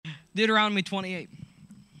Deuteronomy 28.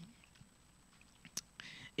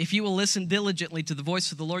 If you will listen diligently to the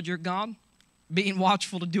voice of the Lord your God, being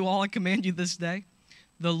watchful to do all I command you this day,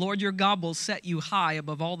 the Lord your God will set you high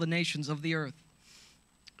above all the nations of the earth.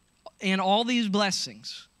 And all these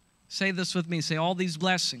blessings, say this with me, say all these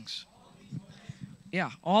blessings.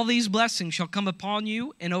 Yeah, all these blessings shall come upon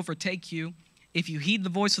you and overtake you if you heed the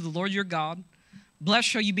voice of the Lord your God. Blessed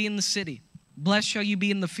shall you be in the city. Blessed shall you be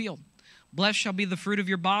in the field. Blessed shall be the fruit of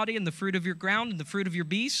your body and the fruit of your ground and the fruit of your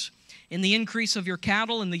beasts and the increase of your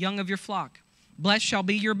cattle and the young of your flock. Blessed shall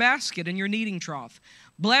be your basket and your kneading trough.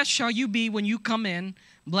 Blessed shall you be when you come in.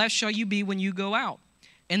 Blessed shall you be when you go out.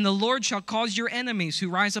 And the Lord shall cause your enemies who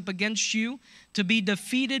rise up against you to be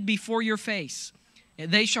defeated before your face.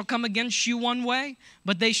 They shall come against you one way,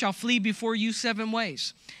 but they shall flee before you 7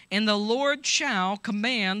 ways. And the Lord shall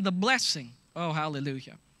command the blessing. Oh,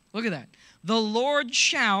 hallelujah. Look at that. The Lord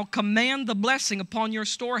shall command the blessing upon your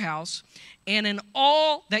storehouse and in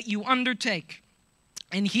all that you undertake.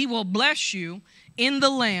 And he will bless you in the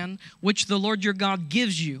land which the Lord your God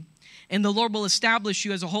gives you. And the Lord will establish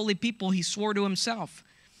you as a holy people he swore to himself.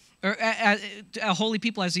 Or a holy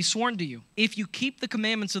people as he sworn to you, if you keep the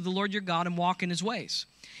commandments of the Lord your God and walk in his ways.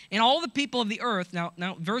 And all the people of the earth, now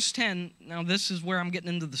verse 10, now this is where I'm getting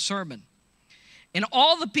into the sermon. And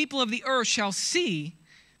all the people of the earth shall see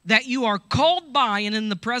that you are called by and in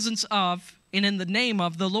the presence of and in the name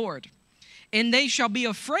of the Lord. And they shall be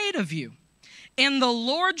afraid of you. And the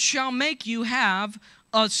Lord shall make you have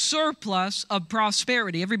a surplus of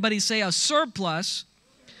prosperity. Everybody say a surplus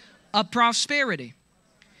of prosperity.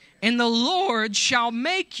 And the Lord shall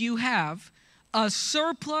make you have a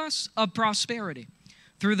surplus of prosperity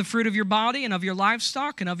through the fruit of your body and of your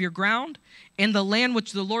livestock and of your ground in the land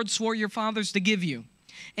which the Lord swore your fathers to give you.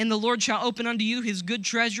 And the Lord shall open unto you his good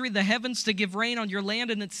treasury, the heavens, to give rain on your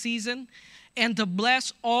land in its season, and to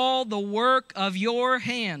bless all the work of your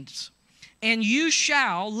hands. And you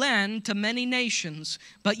shall lend to many nations,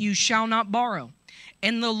 but you shall not borrow.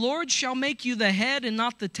 And the Lord shall make you the head and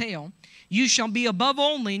not the tail. You shall be above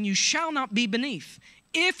only, and you shall not be beneath.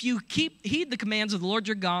 If you heed the commands of the Lord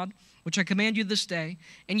your God, which I command you this day,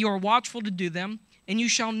 and you are watchful to do them, and you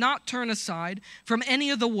shall not turn aside from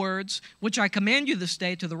any of the words which I command you this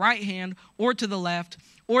day to the right hand or to the left,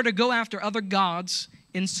 or to go after other gods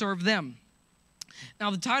and serve them.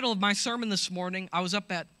 Now, the title of my sermon this morning, I was up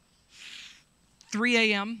at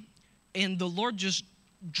 3 a.m., and the Lord just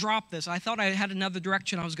dropped this. I thought I had another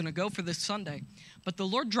direction I was going to go for this Sunday, but the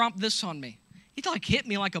Lord dropped this on me. He hit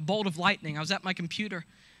me like a bolt of lightning. I was at my computer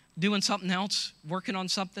doing something else, working on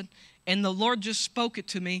something, and the Lord just spoke it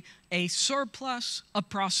to me, a surplus of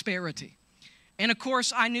prosperity. And of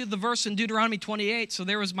course, I knew the verse in Deuteronomy 28, so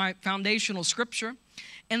there was my foundational scripture,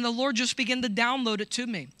 and the Lord just began to download it to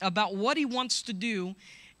me about what he wants to do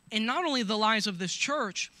in not only the lives of this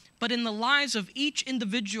church, but in the lives of each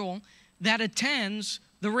individual that attends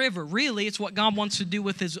the river. Really, it's what God wants to do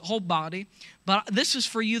with his whole body. But this is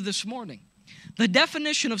for you this morning. The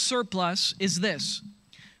definition of surplus is this.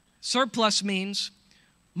 Surplus means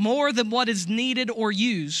more than what is needed or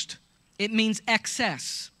used. It means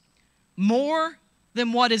excess. More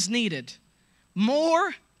than what is needed.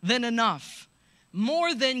 More than enough.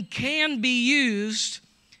 More than can be used.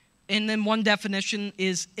 And then one definition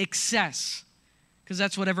is excess. Because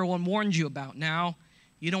that's what everyone warned you about. Now,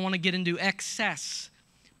 you don't want to get into excess.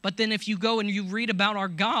 But then if you go and you read about our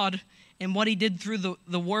God and what he did through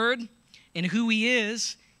the word and who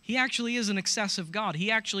he actually is an excessive God. He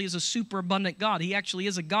actually is a superabundant God. He actually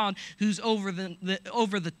is a God who's over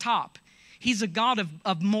the top. He's a God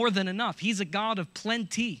of more than enough. He's a God of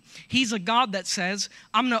plenty. He's a God that says,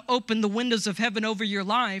 I'm going to open the windows of heaven over your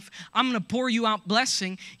life. I'm going to pour you out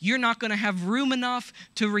blessing. You're not going to have room enough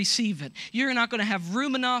to receive it. You're not going to have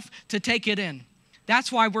room enough to take it in.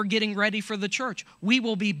 That's why we're getting ready for the church. We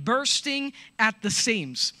will be bursting at the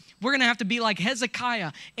seams. We're going to have to be like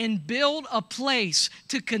Hezekiah and build a place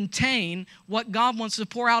to contain what God wants to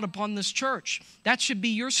pour out upon this church. That should be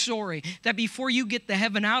your story, that before you get to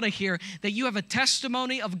heaven out of here, that you have a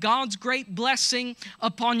testimony of God's great blessing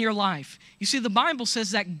upon your life. You see, the Bible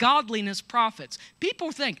says that godliness profits.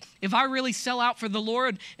 People think, if I really sell out for the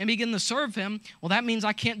Lord and begin to serve him, well, that means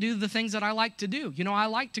I can't do the things that I like to do. You know, I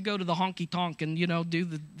like to go to the honky-tonk and, do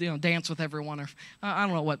the, dance with everyone. Or I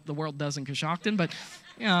don't know what the world does in Coshocton, but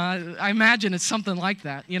I imagine it's something like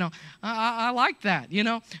that. I like that.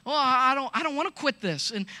 Well, I don't want to quit this,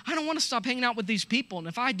 and I don't want to stop hanging out with these people. And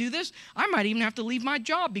if I do this, I might even have to leave my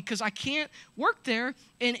job because I can't work there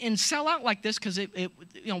and sell out like this because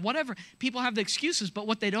whatever. People have the excuses, but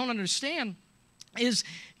what they don't understand is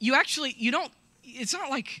you don't. It's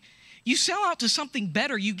not like You sell out to something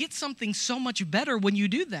better. You get something so much better when you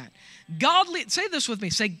do that. Say this with me.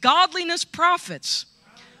 Say, godliness profits.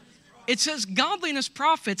 It says godliness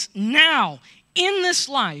profits now in this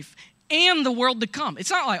life and the world to come. It's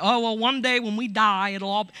not like, oh, well, one day when we die, it'll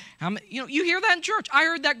all, you hear that in church. I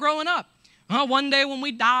heard that growing up. Oh, one day when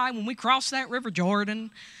we die, when we cross that river Jordan,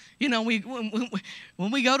 when we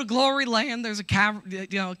go to glory land, there's a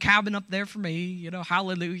cabin up there for me,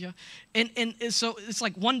 hallelujah. And so it's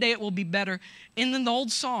like one day it will be better. And then the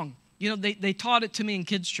old song, they taught it to me in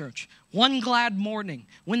kids' church. One glad morning,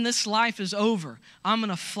 when this life is over, I'm going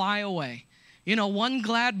to fly away. One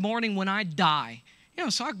glad morning when I die.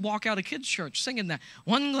 So I walk out of kids' church singing that.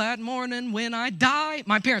 One glad morning when I die.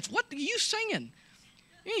 My parents, what are you singing?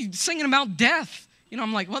 You're singing about death.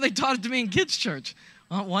 I'm like, well, they taught it to me in kids' church.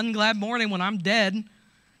 One glad morning when I'm dead.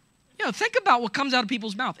 Think about what comes out of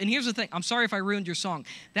people's mouth. And here's the thing. I'm sorry if I ruined your song.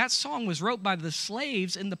 That song was wrote by the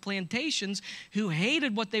slaves in the plantations who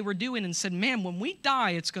hated what they were doing and said, man, when we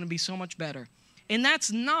die, it's going to be so much better. And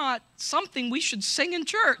that's not something we should sing in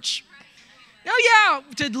church. Now,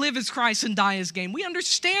 to live as Christ and die as gain. We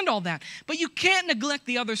understand all that. But you can't neglect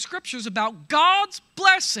the other scriptures about God's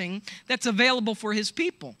blessing that's available for his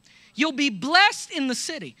people. You'll be blessed in the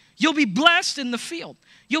city. You'll be blessed in the field.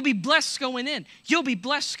 You'll be blessed going in. You'll be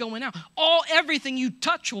blessed going out. Everything you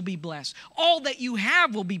touch will be blessed. All that you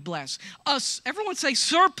have will be blessed. Everyone say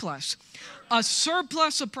surplus. A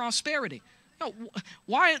surplus of prosperity.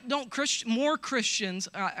 Why don't more Christians,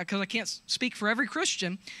 because I can't speak for every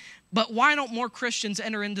Christian, but why don't more Christians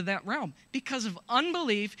enter into that realm? Because of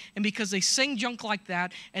unbelief and because they sing junk like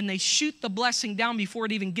that and they shoot the blessing down before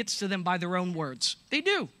it even gets to them by their own words. They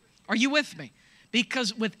do. Are you with me?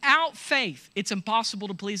 Because without faith, it's impossible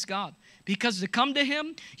to please God. Because to come to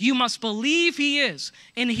him, you must believe he is,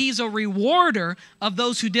 and he's a rewarder of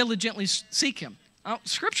those who diligently seek him.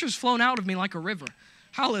 Scripture's flown out of me like a river.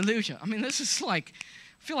 Hallelujah. I mean, this is like,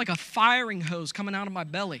 I feel like a firing hose coming out of my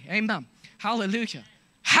belly. Amen. Hallelujah.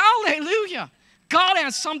 Hallelujah. God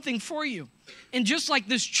has something for you. And just like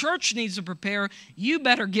this church needs to prepare, you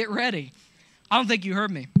better get ready. I don't think you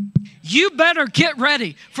heard me. You better get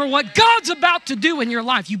ready for what God's about to do in your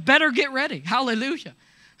life. You better get ready. Hallelujah.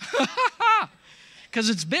 Because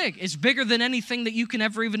it's big. It's bigger than anything that you can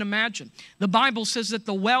ever even imagine. The Bible says that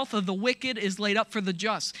the wealth of the wicked is laid up for the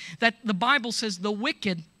just. That the Bible says the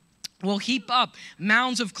wicked will heap up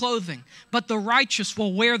mounds of clothing, but the righteous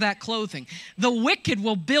will wear that clothing. The wicked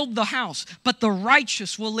will build the house, but the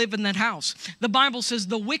righteous will live in that house. The Bible says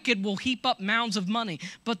the wicked will heap up mounds of money,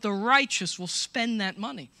 but the righteous will spend that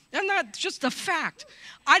money. And that's just a fact.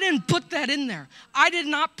 I didn't put that in there. I did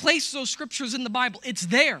not place those scriptures in the Bible. It's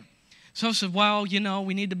there. So I said, well,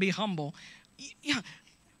 we need to be humble. Yeah.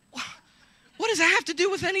 What does that have to do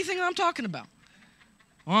with anything I'm talking about?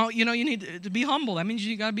 Well, you need to be humble. That means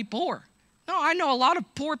you got to be poor. No, I know a lot of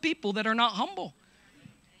poor people that are not humble.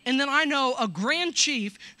 And then I know a grand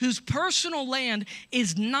chief whose personal land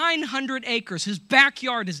is 900 acres. His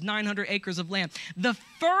backyard is 900 acres of land. The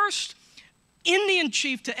first Indian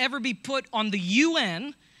chief to ever be put on the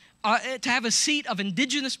UN, to have a seat of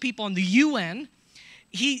indigenous people on the UN.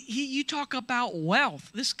 You talk about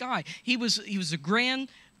wealth. This guy, he was a grand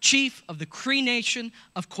chief of the Cree Nation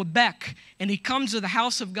of Quebec, and he comes to the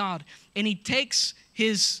house of God, and he takes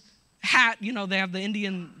his hat, they have the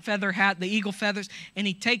Indian feather hat, the eagle feathers, and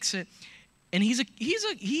he takes it, and he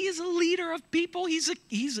is a leader of people.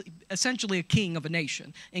 He's essentially a king of a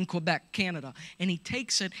nation in Quebec, Canada, and he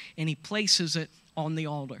takes it and he places it on the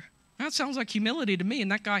altar. That sounds like humility to me.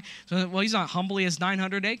 And that guy, he's not humble. He has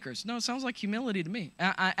 900 acres. No, it sounds like humility to me.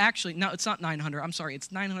 Actually, no, it's not 900. I'm sorry.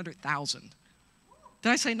 It's 900,000.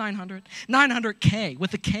 Did I say 900? 900K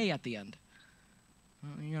with a K at the end.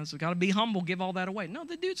 So got to be humble, give all that away. No,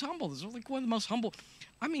 the dude's humble. This is like one of the most humble.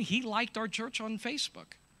 I mean, he liked our church on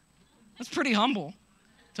Facebook. That's pretty humble.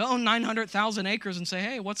 To own 900,000 acres and say,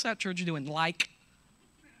 hey, what's that church doing? Like.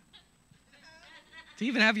 To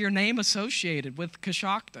even have your name associated with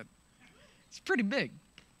Coshocton. It's pretty big.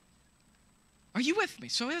 Are you with me?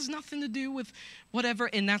 So it has nothing to do with whatever.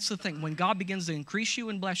 And that's the thing. When God begins to increase you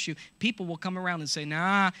and bless you, people will come around and say,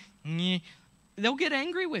 they'll get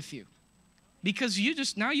angry with you. Because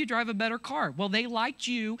now you drive a better car. Well, they liked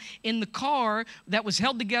you in the car that was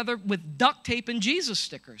held together with duct tape and Jesus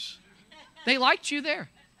stickers. They liked you there.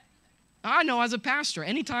 I know as a pastor,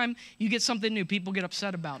 anytime you get something new, people get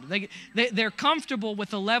upset about it. They're comfortable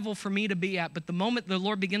with the level for me to be at, but the moment the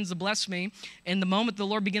Lord begins to bless me and the moment the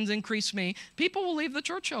Lord begins to increase me, people will leave the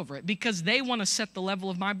church over it because they want to set the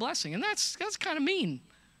level of my blessing. And that's kind of mean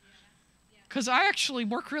because I actually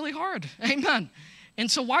work really hard. Amen. And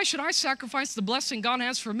so why should I sacrifice the blessing God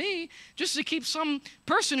has for me just to keep some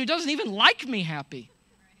person who doesn't even like me happy?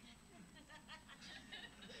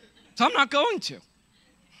 So I'm not going to.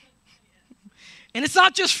 And it's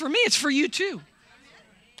not just for me, it's for you too.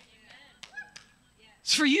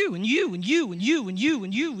 It's for you and you and you and you and you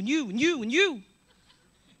and you and you and you and you.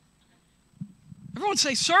 Everyone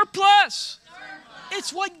say surplus.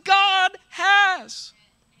 It's what God has.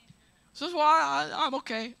 So that's why I'm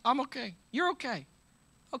okay. I'm okay. You're okay.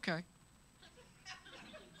 Okay.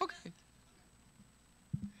 Okay.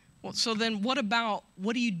 Well, so then what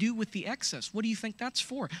do you do with the excess? What do you think that's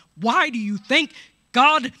for? Why do you think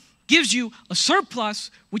God gives you a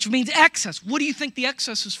surplus, which means excess? What do you think the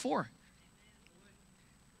excess is for?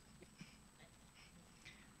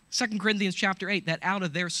 2 Corinthians chapter 8, that out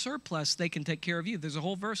of their surplus, they can take care of you. There's a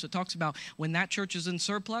whole verse that talks about when that church is in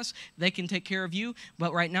surplus, they can take care of you.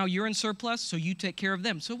 But right now you're in surplus, so you take care of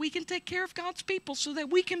them. So we can take care of God's people so that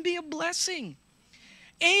we can be a blessing.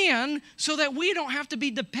 And so that we don't have to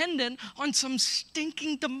be dependent on some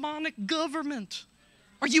stinking demonic government.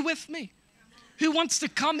 Are you with me? Who wants to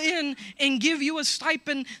come in and give you a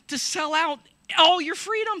stipend to sell out all your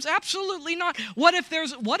freedoms? Absolutely not. What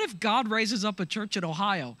if God raises up a church in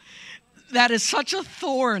Ohio that is such a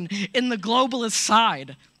thorn in the globalist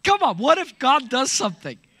side? Come on, what if God does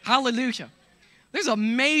something? Hallelujah. There's a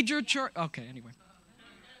major church. Okay, anyway.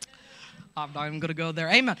 I'm not even going to go there.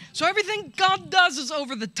 Amen. So everything God does is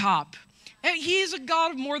over the top. He's a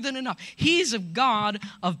God of more than enough. He's a God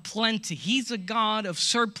of plenty. He's a God of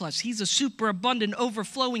surplus. He's a superabundant,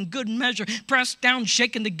 overflowing, good measure, pressed down,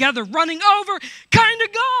 shaken together, running over kind of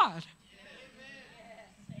God.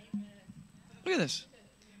 Look at this.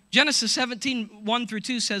 Genesis 17, 1 through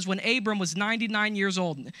 2 says, when Abram was 99 years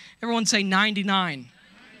old. Everyone say 99.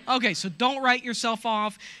 Okay, so don't write yourself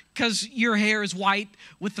off because your hair is white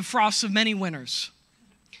with the frosts of many winters.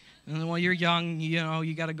 And while you're young,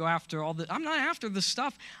 you got to go after all the. I'm not after the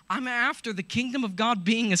stuff. I'm after the kingdom of God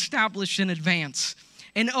being established in advance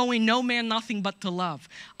and owing no man nothing but to love.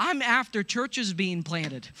 I'm after churches being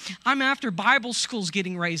planted. I'm after Bible schools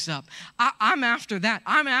getting raised up. I'm after that.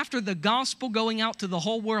 I'm after the gospel going out to the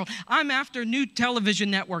whole world. I'm after new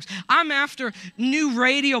television networks. I'm after new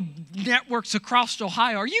radio networks across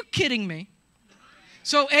Ohio. Are you kidding me?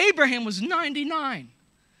 So Abraham was 99.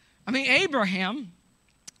 I mean, Abraham,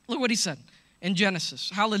 look what he said in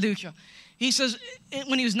Genesis. Hallelujah. He says,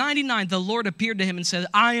 when he was 99, the Lord appeared to him and said,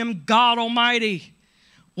 I am God Almighty.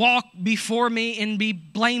 Walk before me and be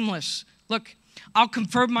blameless. Look, I'll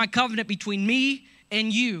confirm my covenant between me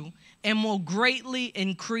and you and will greatly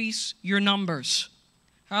increase your numbers.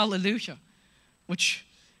 Hallelujah. Which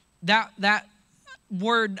that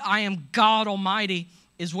word, I am God Almighty,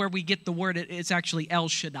 is where we get the word. It's actually El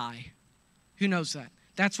Shaddai. Who knows that?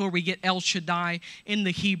 That's where we get El Shaddai in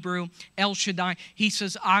the Hebrew. El Shaddai. He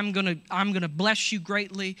says, I'm gonna bless you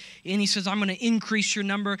greatly. And he says, I'm gonna increase your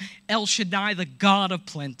number. El Shaddai, the God of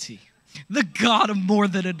plenty. The God of more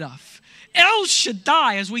than enough. El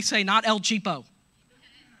Shaddai, as we say, not El Cheapo.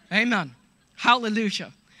 Amen.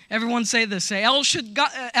 Hallelujah. Everyone say this. Say, El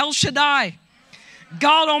Shaddai,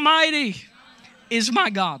 God Almighty is my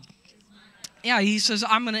God. Yeah, he says,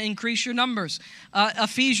 I'm going to increase your numbers.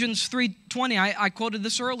 Ephesians 3:20, I quoted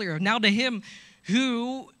this earlier. Now to him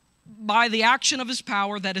who, by the action of his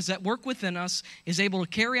power that is at work within us, is able to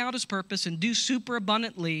carry out his purpose and do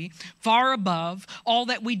superabundantly, far above all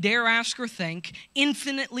that we dare ask or think,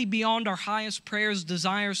 infinitely beyond our highest prayers,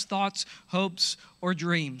 desires, thoughts, hopes, or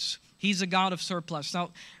dreams. He's a God of surplus.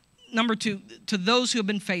 Now, number 2, to those who have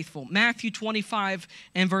been faithful. Matthew 25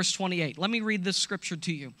 and verse 28. Let me read this scripture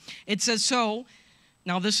to you. It says, so,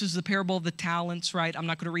 now this is the parable of the talents, right? I'm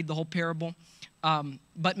not going to read the whole parable.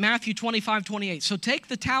 But Matthew 25, 28. So take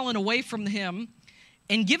the talent away from him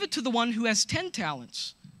and give it to the one who has 10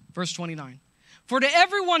 talents. Verse 29. For to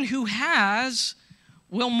everyone who has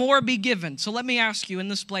will more be given. So let me ask you in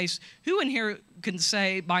this place, who in here can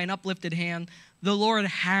say by an uplifted hand, the Lord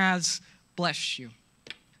has blessed you?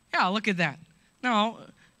 Yeah, look at that. No,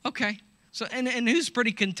 okay. So, and who's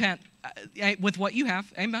pretty content with what you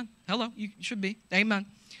have? Amen. Hello, you should be. Amen.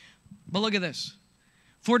 But look at this.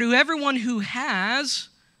 For to everyone who has,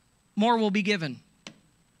 more will be given.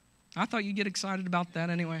 I thought you'd get excited about that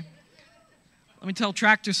anyway. Let me tell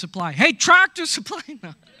Tractor Supply. Hey, Tractor Supply.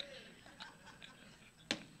 No.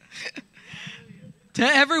 To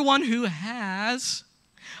everyone who has,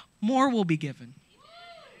 more will be given.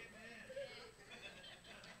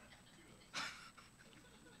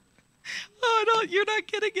 Oh, no, you're not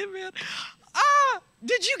kidding it, man.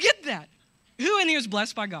 Did you get that? Who in here is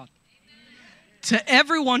blessed by God? Amen. To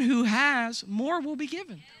everyone who has, more will be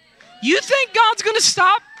given. You think God's going to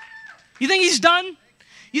stop? You think he's done?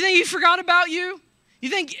 You think he forgot about you? You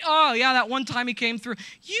think, oh, yeah, that one time he came through.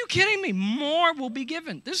 You kidding me? More will be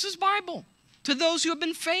given. This is Bible. To those who have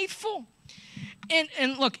been faithful.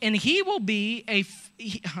 And look, and he will be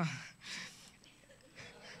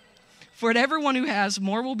for everyone who has,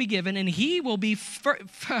 more will be given, and he will be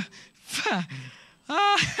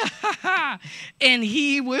and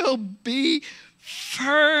he will be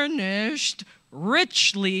furnished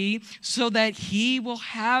richly so that he will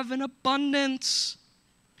have an abundance.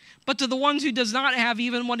 But to the ones who does not have,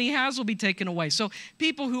 even what he has will be taken away. So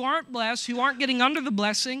people who aren't blessed, who aren't getting under the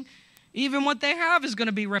blessing, even what they have is going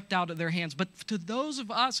to be ripped out of their hands. But to those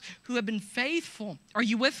of us who have been faithful, are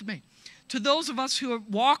you with me? To those of us who are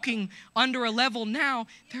walking under a level now,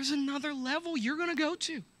 there's another level you're going to go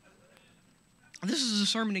to. This is a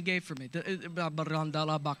sermon he gave for me. Did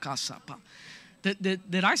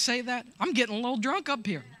I say that? I'm getting a little drunk up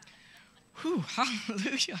here. Whew,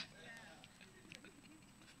 hallelujah.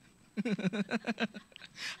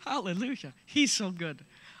 Hallelujah. He's so good.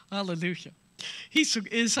 Hallelujah. It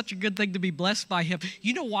is such a good thing to be blessed by him.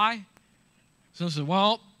 You know why? So I said,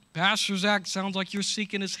 well, Pastor Zach, sounds like you're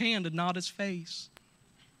seeking his hand and not his face.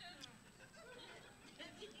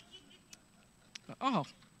 Oh,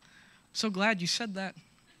 so glad you said that.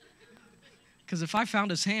 Because if I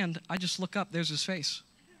found his hand, I just look up, there's his face.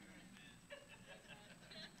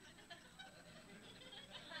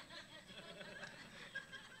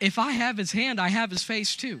 If I have his hand, I have his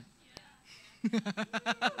face too.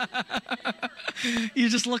 You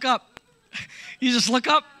just look up. You just look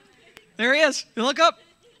up. There he is. You look up.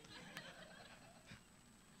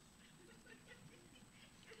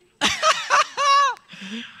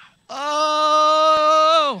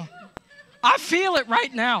 Oh, I feel it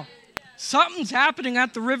right now. Something's happening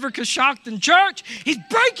at the River Coshocton Church. He's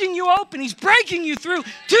breaking you open. He's breaking you through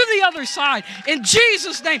to the other side. In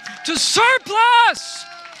Jesus' name, to surplus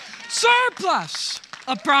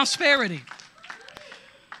of prosperity.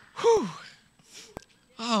 Whew.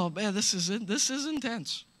 Oh, man, this is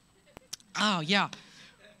intense. Oh, yeah.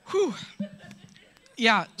 Whew.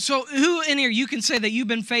 Yeah, so who in here, you can say that you've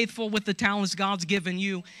been faithful with the talents God's given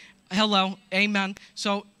you. Hello, amen.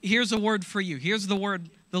 So here's a word for you. Here's the word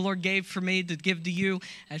the Lord gave for me to give to you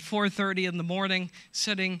at 4:30 in the morning,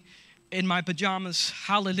 sitting in my pajamas,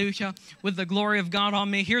 hallelujah, with the glory of God on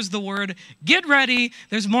me. Here's the word. Get ready,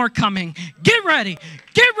 there's more coming. Get ready,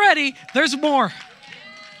 there's more.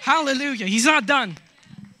 Hallelujah, he's not done.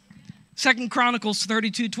 2 Chronicles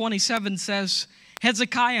 32:27 says,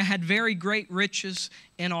 Hezekiah had very great riches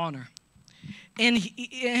and honor. And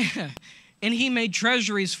he made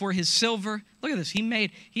treasuries for his silver. Look at this.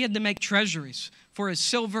 He had to make treasuries for his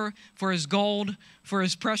silver, for his gold, for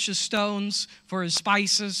his precious stones, for his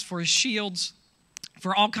spices, for his shields,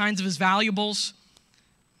 for all kinds of his valuables.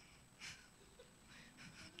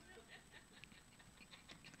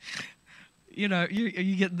 You know,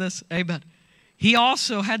 you get this. Amen. He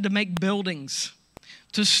also had to make buildings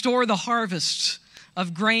to store the harvests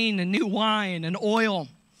of grain and new wine and oil.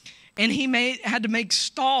 And he had to make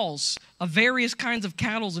stalls of various kinds of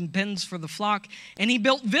cattle and pens for the flock. And he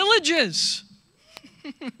built villages.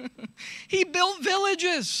 He built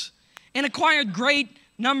villages and acquired great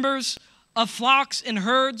numbers of flocks and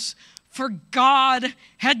herds, for God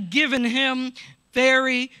had given him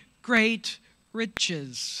very great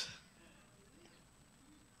riches.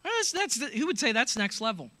 Who would say that's next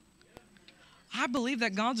level? I believe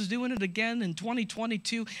that God's doing it again in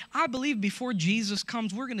 2022. I believe before Jesus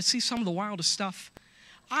comes, we're going to see some of the wildest stuff.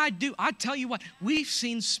 I do. I tell you what, we've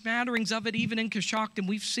seen smatterings of it even in Coshocton.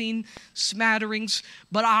 We've seen smatterings,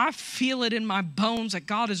 but I feel it in my bones that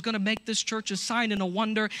God is going to make this church a sign and a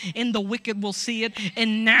wonder, and the wicked will see it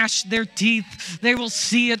and gnash their teeth. They will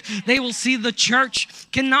see it. They will see the church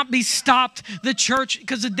cannot be stopped. The church,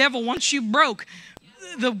 because the devil wants you broke.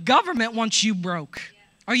 The government wants you broke.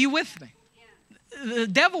 Are you with me? The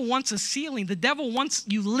devil wants a ceiling. The devil wants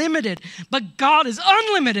you limited. But God is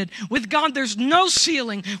unlimited. With God, there's no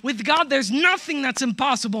ceiling. With God, there's nothing that's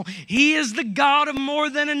impossible. He is the God of more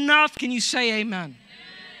than enough. Can you say amen?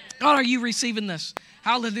 God, are you receiving this?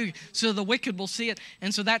 Hallelujah. So the wicked will see it.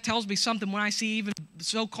 And so that tells me something when I see even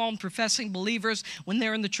so-called professing believers, when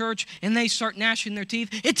they're in the church and they start gnashing their teeth,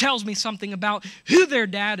 it tells me something about who their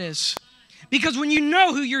dad is. Because when you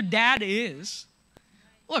know who your dad is,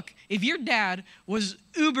 look, if your dad was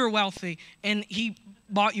uber wealthy and he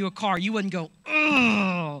bought you a car, you wouldn't go,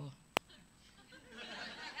 ugh.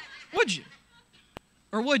 Would you?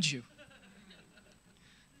 Or would you?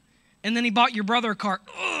 And then he bought your brother a car,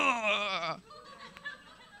 ugh.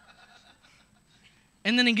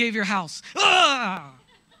 And then he gave your house, ugh.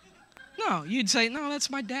 No, you'd say, no, that's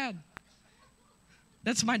my dad.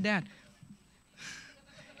 That's my dad.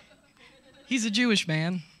 He's a Jewish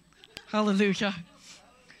man. Hallelujah.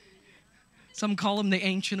 Some call him the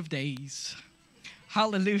Ancient of Days.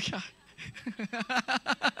 Hallelujah.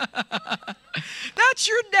 That's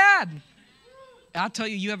your dad. I'll tell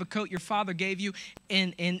you, you have a coat your father gave you,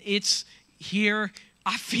 and it's here.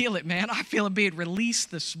 I feel it, man. I feel it being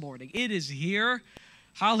released this morning. It is here.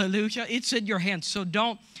 Hallelujah. It's in your hands. So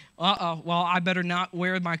don't, well, I better not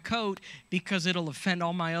wear my coat because it'll offend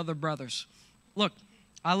all my other brothers. Look,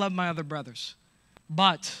 I love my other brothers,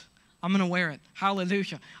 but I'm going to wear it.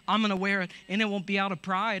 Hallelujah. I'm going to wear it, and it won't be out of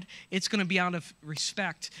pride. It's going to be out of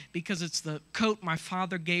respect because it's the coat my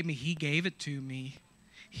father gave me. He gave it to me.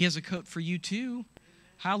 He has a coat for you too.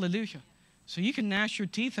 Hallelujah. So you can gnash your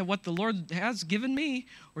teeth at what the Lord has given me,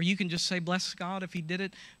 or you can just say, bless God, if he did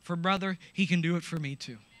it for brother, he can do it for me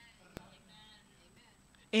too.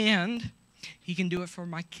 And he can do it for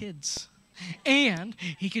my kids. And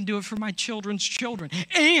he can do it for my children's children.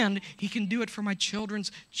 And he can do it for my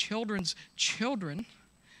children's children's children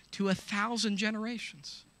to 1,000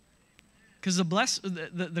 generations. Because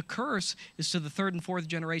the curse is to the third and fourth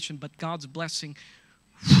generation, but God's blessing.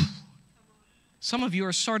 Some of you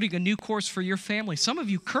are starting a new course for your family. Some of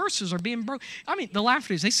you, curses are being broken. I mean, the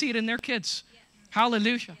laughers, they see it in their kids.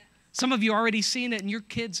 Hallelujah. Some of you already seen it in your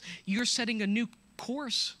kids. You're setting a new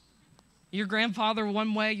course. Your grandfather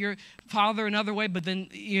one way, your father another way, but then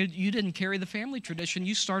you didn't carry the family tradition.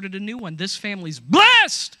 You started a new one. This family's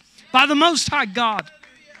blessed by the Most High God.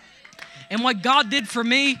 And what God did for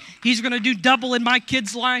me, he's going to do double in my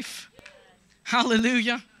kid's life.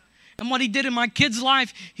 Hallelujah. And what he did in my kid's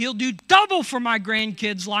life, he'll do double for my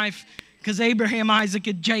grandkids' life. Because Abraham, Isaac,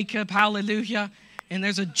 and Jacob, hallelujah. And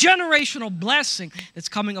there's a generational blessing that's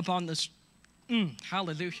coming upon this.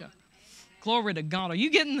 Hallelujah. Glory to God. Are you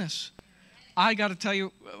getting this? I got to tell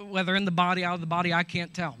you, whether in the body, out of the body, I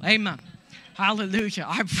can't tell. Amen. Hallelujah.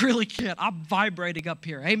 I really can't. I'm vibrating up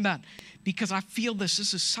here. Amen. Because I feel this.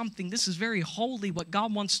 This is something. This is very holy what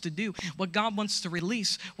God wants to do, what God wants to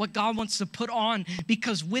release, what God wants to put on.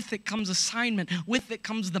 Because with it comes assignment. With it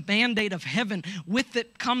comes the mandate of heaven. With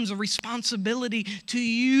it comes a responsibility to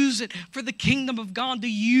use it for the kingdom of God, to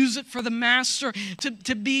use it for the master,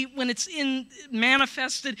 to be, when it's in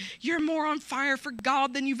manifested, you're more on fire for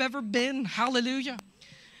God than you've ever been. Hallelujah.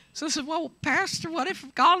 So I said, well, Pastor, what if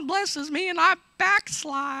God blesses me and I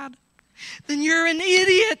backslide? Then you're an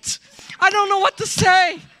idiot. I don't know what to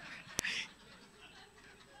say.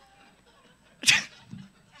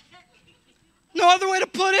 No other way to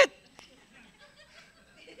put it.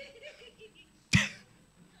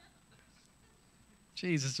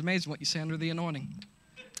 Jeez, it's amazing what you say under the anointing.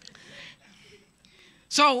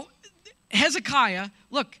 So Hezekiah,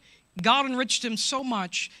 look, God enriched him so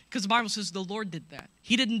much because the Bible says the Lord did that.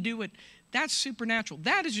 He didn't do it. That's supernatural.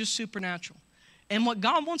 That is just supernatural. And what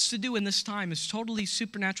God wants to do in this time is totally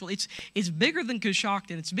supernatural. It's bigger than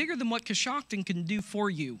Coshocton. It's bigger than what Coshocton can do for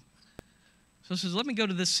you. So it says, let me go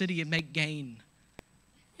to this city and make gain.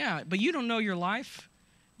 Yeah, but you don't know your life.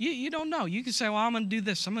 You don't know. You can say, well, I'm going to do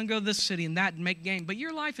this. I'm going to go to this city and that and make gain. But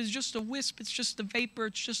your life is just a wisp. It's just a vapor.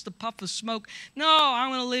 It's just a puff of smoke. No, I'm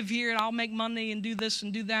going to live here and I'll make money and do this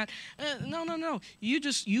and do that. No.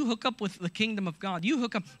 You hook up with the kingdom of God. You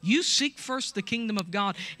hook up. You seek first the kingdom of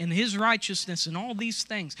God and his righteousness and all these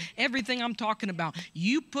things. Everything I'm talking about.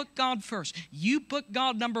 You put God first. You put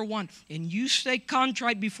God number one. And you stay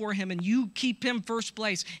contrite before him and you keep him first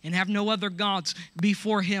place and have no other gods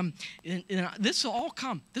before him. And this will all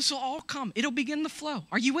come. This will all come. It'll begin to flow.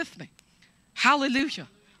 Are you with me? Hallelujah.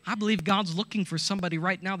 I believe God's looking for somebody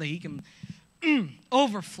right now that he can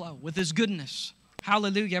overflow with his goodness.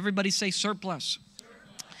 Hallelujah. Everybody say surplus.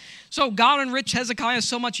 So God enriched Hezekiah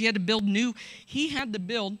so much he had to build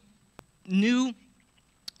new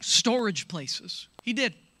storage places. He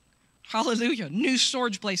did. Hallelujah. New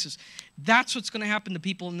storage places. That's what's going to happen to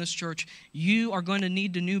people in this church. You are going to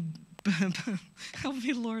need to new help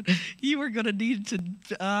me, Lord. You are going to need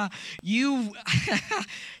to,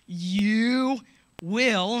 you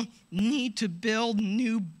will need to build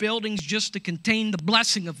new buildings just to contain the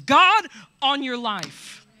blessing of God on your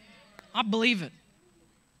life. I believe it.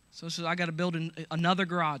 So I got to build another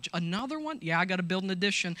garage. Another one? Yeah, I got to build an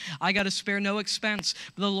addition. I got to spare no expense.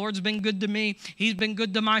 But the Lord's been good to me. He's been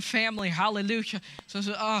good to my family. Hallelujah. So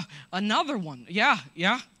another one. Yeah.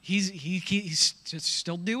 He's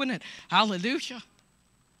still doing it. Hallelujah.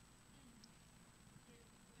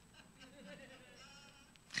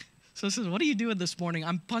 So it says, what are you doing this morning?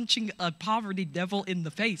 I'm punching a poverty devil in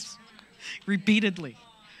the face repeatedly.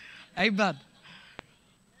 Amen.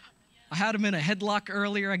 I had him in a headlock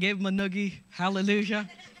earlier. I gave him a noogie. Hallelujah.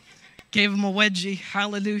 Gave him a wedgie.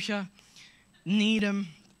 Hallelujah. Need him.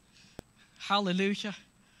 Hallelujah.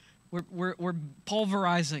 We're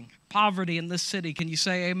pulverizing poverty in this city. Can you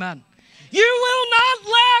say amen? You will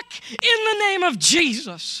not lack in the name of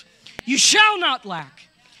Jesus. You shall not lack.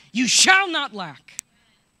 You shall not lack.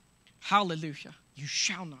 Hallelujah. You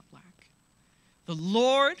shall not lack. The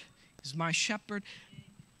Lord is my shepherd.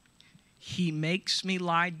 He makes me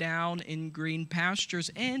lie down in green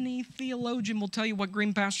pastures. Any theologian will tell you what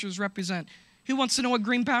green pastures represent. Who wants to know what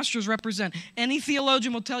green pastures represent? Any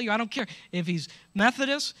theologian will tell you. I don't care if he's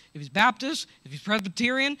Methodist, if he's Baptist, if he's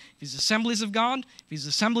Presbyterian, if he's Assemblies of God, if he's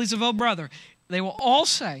Assemblies of Oh Brother. They will all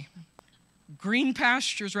say green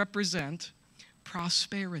pastures represent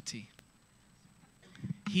prosperity.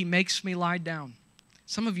 He makes me lie down.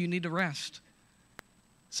 Some of you need to rest.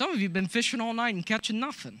 Some of you have been fishing all night and catching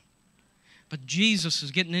nothing. But Jesus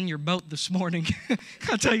is getting in your boat this morning.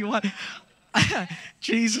 I'll tell you what.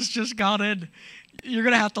 Jesus just got in. You're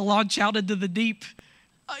going to have to launch out into the deep.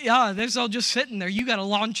 Yeah, they're all just sitting there. You got to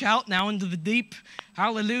launch out now into the deep.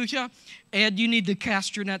 Hallelujah. And you need to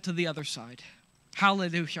cast your net to the other side.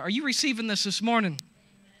 Hallelujah. Are you receiving this morning?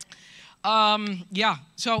 Speaking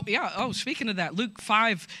of that, Luke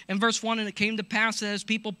 5 and verse 1, and it came to pass that as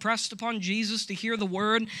people pressed upon Jesus to hear the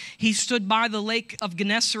word, he stood by the lake of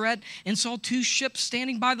Gennesaret and saw two ships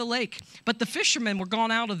standing by the lake. But the fishermen were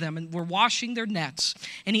gone out of them and were washing their nets.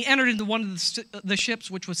 And he entered into one of the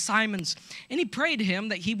ships, which was Simon's. And he prayed him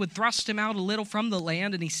that he would thrust him out a little from the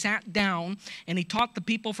land. And he sat down and he taught the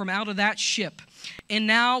people from out of that ship. And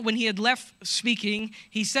now when he had left speaking,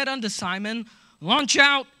 he said unto Simon, launch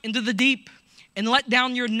out into the deep and let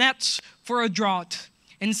down your nets for a draught.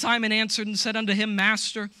 And Simon answered and said unto him,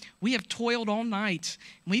 Master, we have toiled all night,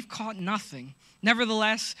 and we've caught nothing.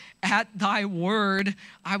 Nevertheless, at thy word,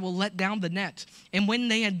 I will let down the net. And when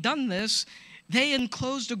they had done this, they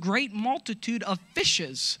enclosed a great multitude of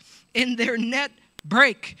fishes, and their net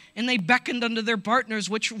brake. And they beckoned unto their partners,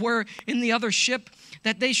 which were in the other ship,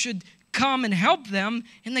 that they should come and help them.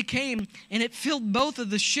 And they came, and it filled both of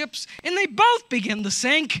the ships, and they both began to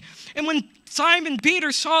sink. And when Simon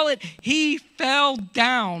Peter saw it, he fell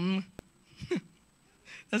down.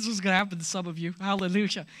 That's what's going to happen to some of you.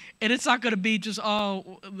 Hallelujah. And it's not going to be just,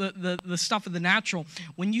 the stuff of the natural.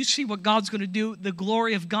 When you see what God's going to do, the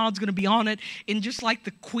glory of God's going to be on it. And just like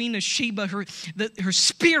the Queen of Sheba, her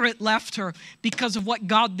spirit left her because of what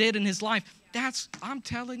God did in his life. I'm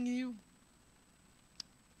telling you.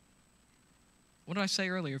 What did I say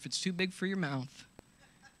earlier? If it's too big for your mouth,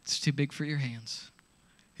 it's too big for your hands.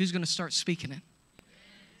 Who's going to start speaking it?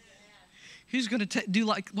 Who's going to do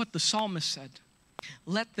like what the psalmist said?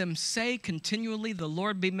 Let them say continually, the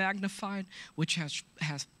Lord be magnified, which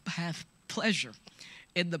has pleasure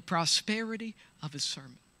in the prosperity of his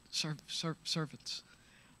servants.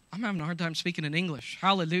 I'm having a hard time speaking in English.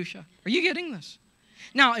 Hallelujah. Are you getting this?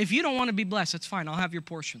 Now, if you don't want to be blessed, that's fine. I'll have your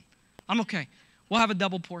portion. I'm okay. We'll have a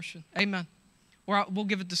double portion. Amen. Or we'll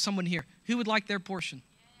give it to someone here. Who would like their portion?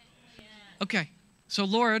 Okay. So,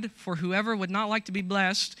 Lord, for whoever would not like to be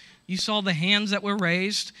blessed, you saw the hands that were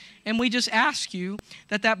raised, and we just ask you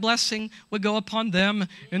that blessing would go upon them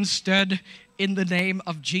instead in the name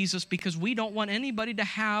of Jesus, because we don't want anybody to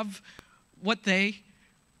have what they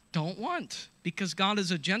don't want, because God is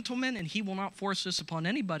a gentleman and he will not force this upon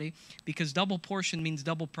anybody, because double portion means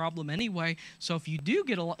double problem anyway. So if you do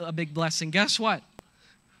get a big blessing, guess what?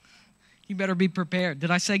 You better be prepared.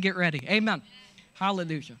 Did I say get ready? Amen.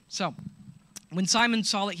 Hallelujah. So when Simon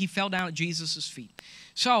saw it, he fell down at Jesus' feet.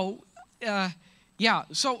 So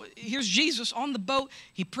here's Jesus on the boat.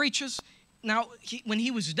 He preaches. Now, when he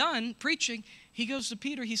was done preaching, he goes to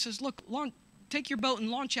Peter. He says, look, take your boat and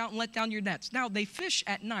launch out and let down your nets. Now, they fish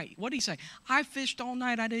at night. What did he say? I fished all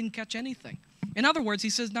night. I didn't catch anything. In other words, he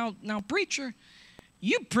says, now, preacher,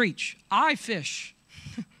 you preach. I fish.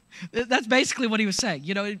 That's basically what he was saying.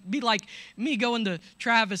 You know, it'd be like me going to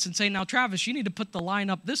Travis and saying, now, Travis, you need to put the line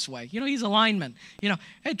up this way. You know, he's a lineman. You know,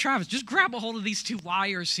 hey, Travis, just grab a hold of these two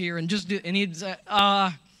wires here and just do it. And he'd say,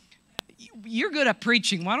 you're good at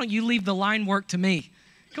preaching. Why don't you leave the line work to me?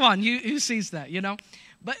 Come on, who sees that, you know?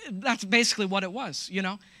 But that's basically what it was, you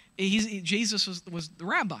know. Jesus was the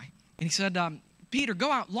rabbi. And he said, Peter,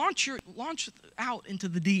 go out, launch out into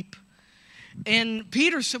the deep. And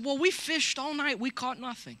Peter said, well, we fished all night. We caught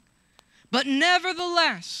nothing. But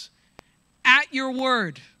nevertheless, at your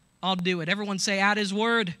word, I'll do it. Everyone say, at his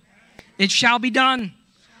word, it shall be done.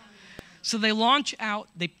 So they launch out.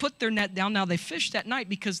 They put their net down. Now, they fished at night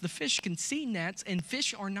because the fish can see nets, and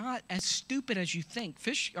fish are not as stupid as you think.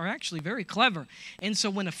 Fish are actually very clever. And so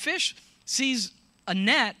when a fish sees a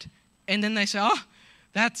net And then they say, oh,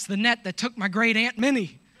 that's the net that took my great Aunt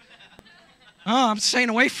Minnie. Oh, I'm staying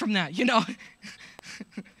away from that, you know.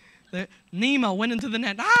 Nemo went into the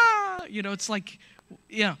net. Ah, you know, it's like,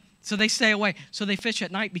 yeah. So they stay away. So they fish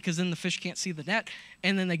at night because then the fish can't see the net.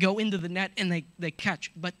 And then they go into the net and they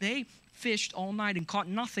catch. But they fished all night and caught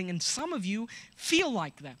nothing. And some of you feel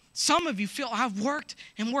like that. Some of you feel, I've worked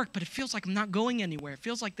and worked, but it feels like I'm not going anywhere. It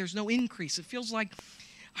feels like there's no increase. It feels like,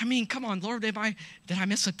 I mean, come on, Lord, did I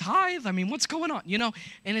miss a tithe? I mean, what's going on? You know,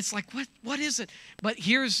 and it's like, what is it? But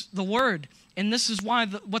here's the word. And this is why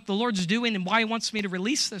what the Lord's doing and why he wants me to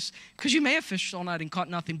release this. Because you may have fished all night and caught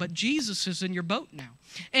nothing, but Jesus is in your boat now.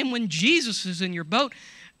 And when Jesus is in your boat,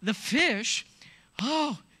 the fish,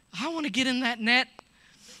 oh, I want to get in that net.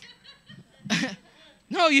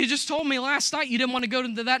 No, you just told me last night you didn't want to go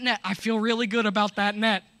into that net. I feel really good about that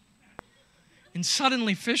net. And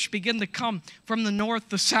suddenly fish begin to come from the north,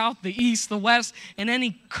 the south, the east, the west, and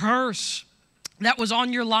any curse that was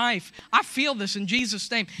on your life. I feel this in Jesus'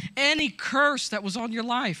 name. Any curse that was on your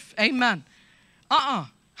life. Amen.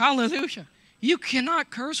 Hallelujah. You cannot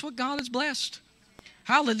curse what God has blessed.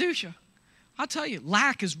 Hallelujah. I'll tell you,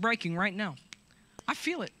 lack is breaking right now. I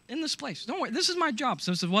feel it in this place. Don't worry. This is my job.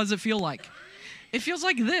 So what does it feel like? It feels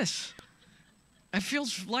like this. It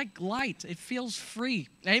feels like light. It feels free.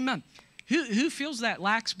 Amen. Who feels that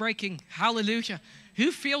lack's breaking? Hallelujah.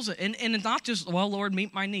 Who feels it? And it's not just, well, Lord,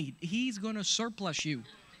 meet my need. He's going to surplus you.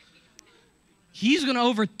 He's going to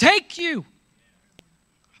overtake you.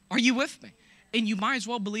 Are you with me? And you might as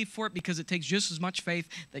well believe for it because it takes just as much faith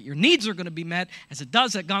that your needs are going to be met as it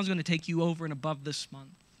does that God's going to take you over and above this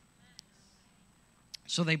month.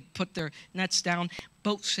 So they put their nets down,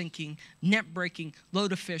 boat sinking, net breaking,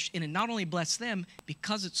 load of fish, and it not only blessed them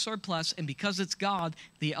because it's surplus and because it's God,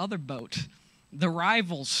 the other boat, the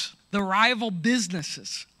rival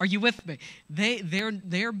businesses. Are you with me?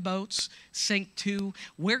 Their boats sank too.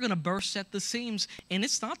 We're going to burst at the seams, and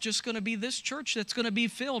it's not just going to be this church that's going to be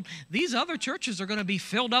filled. These other churches are going to be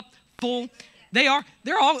filled up full.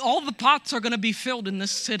 All the pots are going to be filled in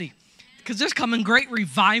this city because there's coming great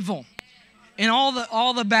revival. And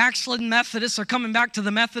all the backslidden Methodists are coming back to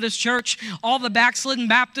the Methodist church. All the backslidden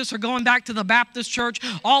Baptists are going back to the Baptist church.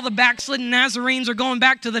 All the backslidden Nazarenes are going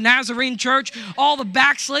back to the Nazarene church. All the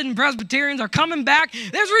backslidden Presbyterians are coming back.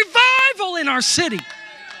 There's revival in our city.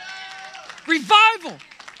 Revival.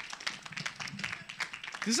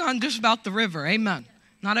 This is not just about the river. Amen.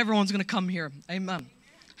 Not everyone's going to come here. Amen.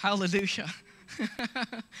 Hallelujah.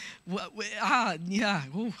 Yeah.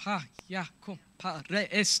 Yeah. Cool.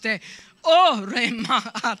 Oh,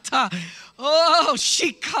 remata. Oh,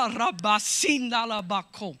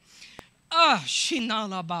 shikarabasindalabako. Ah,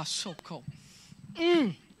 shinalabasoko.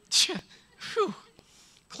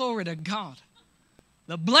 Glory to God.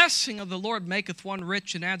 The blessing of the Lord maketh one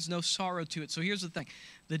rich and adds no sorrow to it. So here's the thing.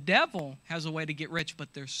 The devil has a way to get rich,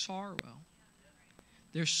 but there's sorrow.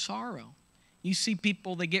 There's sorrow. You see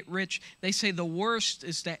people, they get rich. They say the worst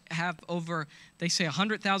is to have over, they say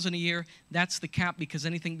 100,000 a year. That's the cap because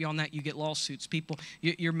anything beyond that, you get lawsuits. People,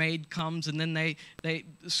 your maid comes and then they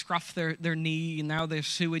scruff their knee and now they're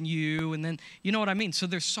suing you. And then, you know what I mean? So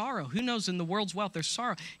there's sorrow. Who knows in the world's wealth, there's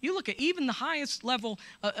sorrow. You look at even the highest level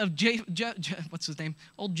of what's his name?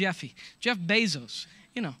 Old Jeffy. Jeff Bezos,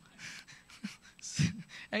 you know.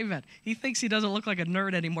 Amen. He thinks he doesn't look like a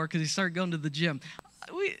nerd anymore because he started going to the gym.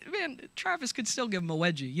 Travis could still give him a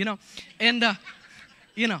wedgie, you know. And,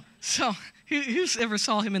 you know, so who's ever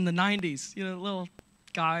saw him in the 90s? You know, little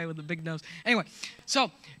guy with the big nose. Anyway, so,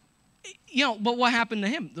 you know, but what happened to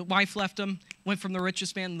him? The wife left him, went from the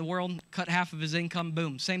richest man in the world, cut half of his income,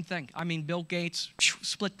 boom, same thing. I mean, Bill Gates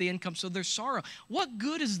split the income, so there's sorrow. What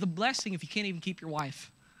good is the blessing if you can't even keep your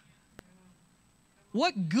wife?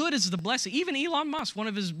 What good is the blessing? Even Elon Musk, one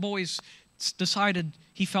of his boys, decided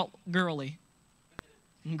he felt girly.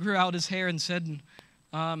 And grew out his hair and said,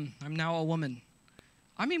 I'm now a woman.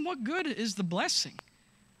 I mean, what good is the blessing?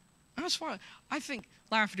 That's why I think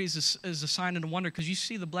Lafferty is a sign and a wonder because you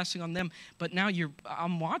see the blessing on them, but now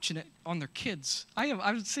I'm watching it on their kids.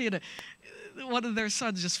 I'm seeing it. One of their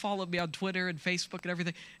sons just followed me on Twitter and Facebook and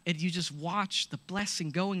everything, and you just watch the blessing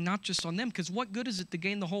going not just on them, because what good is it to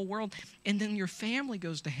gain the whole world and then your family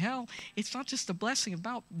goes to hell? It's not just a blessing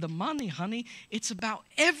about the money, honey. It's about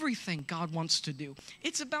everything God wants to do.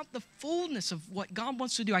 It's about the fullness of what God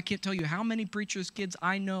wants to do. I can't tell you how many preachers' kids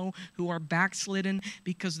I know who are backslidden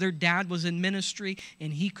because their dad was in ministry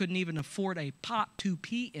and he couldn't even afford a pot to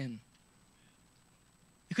pee in.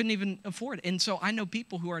 You couldn't even afford it. And so I know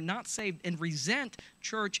people who are not saved and resent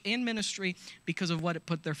church and ministry because of what it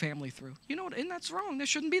put their family through. You know what? And that's wrong. That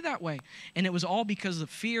shouldn't be that way. And it was all because of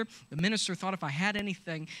fear. The minister thought if I had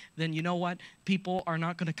anything, then you know what? People are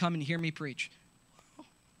not going to come and hear me preach.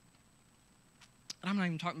 And I'm not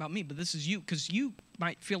even talking about me, but this is you, because you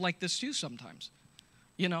might feel like this too sometimes.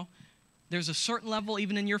 You know, there's a certain level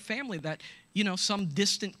even in your family that, you know, some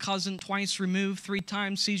distant cousin twice removed, 3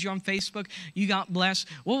 times, sees you on Facebook, you got blessed.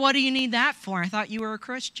 Well, what do you need that for? I thought you were a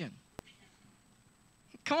Christian.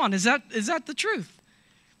 Come on, is that the truth?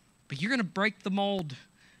 But you're going to break the mold.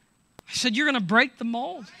 I said you're going to break the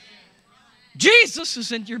mold. Jesus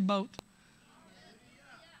is in your boat.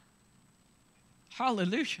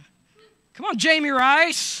 Hallelujah. Come on, Jamie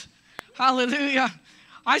Rice. Hallelujah.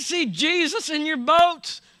 I see Jesus in your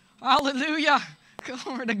boat. Hallelujah.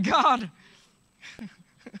 Glory to God.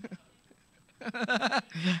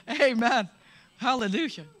 Amen.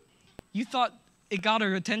 Hallelujah. You thought it got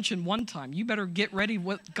her attention one time. You better get ready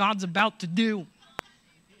what God's about to do.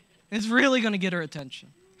 It's really going to get her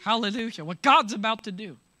attention. Hallelujah. What God's about to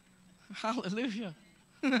do. Hallelujah.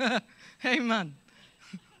 Amen.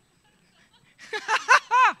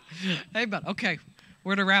 Amen. Okay,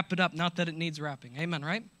 we're to wrap it up. Not that it needs wrapping. Amen,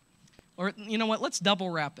 right? Or, you know what? Let's double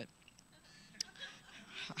wrap it.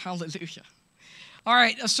 Hallelujah. All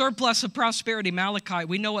right, a surplus of prosperity, Malachi.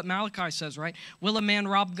 We know what Malachi says, right? Will a man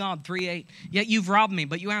rob God? 3:8. Yet you've robbed me.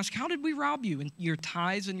 But you ask, how did we rob you? And your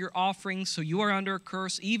tithes and your offerings, so you are under a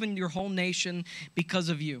curse, even your whole nation, because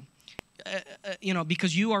of you.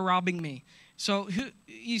 Because you are robbing me. So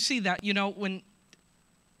you see that, you know, when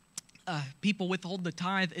people withhold the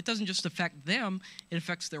tithe, it doesn't just affect them. It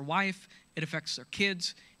affects their wife. It affects their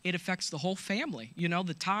kids. It affects the whole family, you know,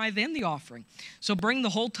 the tithe and the offering. So bring the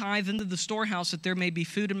whole tithe into the storehouse that there may be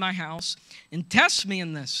food in my house, and test me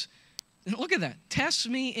in this. And look at that. Test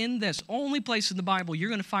me in this. Only place in the Bible you're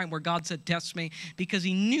going to find where God said test me, because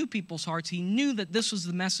he knew people's hearts. He knew that this was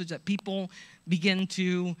the message that people begin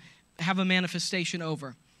to have a manifestation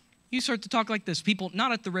over. You start to talk like this. People,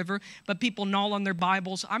 not at the river, but people gnaw on their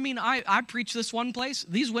Bibles. I mean, I preached this one place.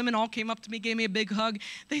 These women all came up to me, gave me a big hug.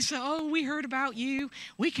 They said, oh, we heard about you.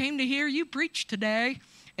 We came to hear you preach today.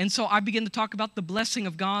 And so I began to talk about the blessing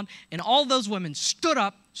of God. And all those women stood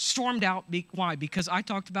up, stormed out. Why? Because I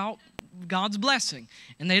talked about God's blessing.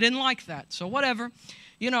 And they didn't like that. So whatever,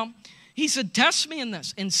 you know. He said, test me in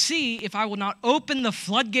this and see if I will not open the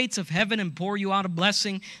floodgates of heaven and pour you out a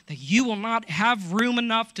blessing that you will not have room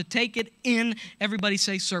enough to take it in. Everybody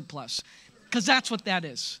say surplus, because that's what that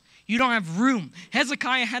is. You don't have room.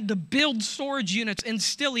 Hezekiah had to build storage units, and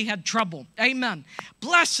still he had trouble. Amen.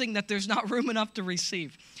 Blessing that there's not room enough to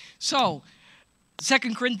receive. So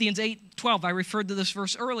 2 Corinthians 8:12, I referred to this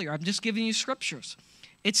verse earlier. I'm just giving you scriptures.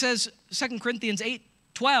 It says 2 Corinthians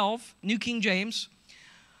 8:12, New King James,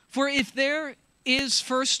 for if there is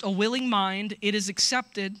first a willing mind, it is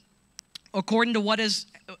accepted according to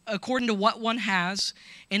what one has,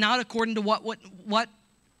 and not according to what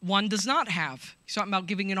one does not have. He's talking about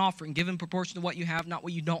giving an offering, give in proportion to what you have, not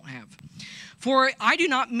what you don't have. For I do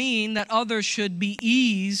not mean that others should be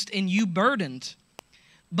eased and you burdened,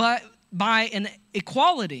 but by an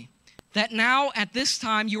equality, that now at this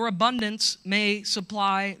time your abundance may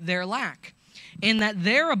supply their lack, and that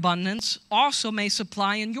their abundance also may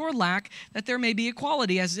supply in your lack, that there may be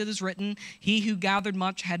equality. As it is written, he who gathered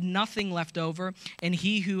much had nothing left over, and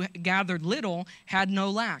he who gathered little had no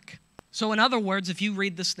lack. So in other words, if you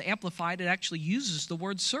read this, the Amplified, it actually uses the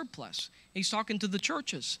word surplus. He's talking to the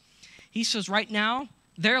churches. He says, right now,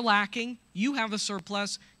 they're lacking. You have a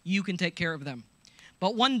surplus. You can take care of them.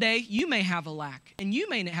 But one day, you may have a lack, and you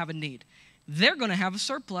may have a need. They're going to have a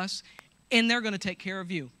surplus, and they're going to take care of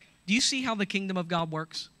you. Do you see how the kingdom of God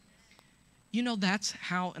works? You know that's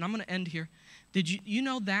how, and I'm going to end here. Did you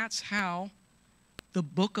know that's how the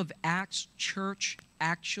book of Acts church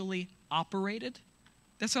actually operated?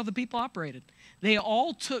 That's how the people operated. They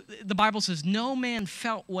all took, the Bible says, no man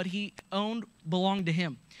felt what he owned belonged to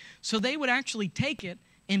him. So they would actually take it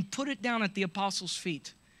and put it down at the apostles'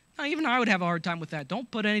 feet. Now, even I would have a hard time with that.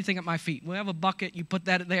 Don't put anything at my feet. We have a bucket, you put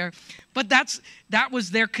that there. But that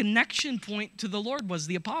was their connection point to the Lord, was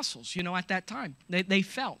the apostles, you know, at that time. They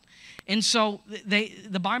felt. And so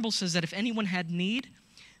the Bible says that if anyone had need,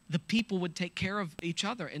 the people would take care of each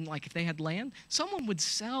other. And like if they had land, someone would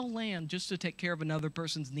sell land just to take care of another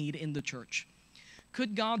person's need in the church.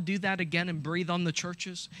 Could God do that again and breathe on the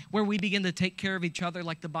churches where we begin to take care of each other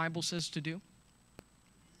like the Bible says to do?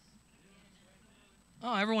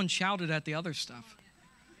 Oh, everyone shouted at the other stuff.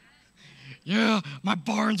 Yeah, my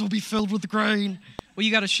barns will be filled with grain. Well,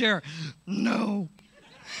 you got to share. No.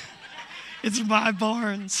 It's my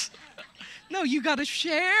barns. No, you got to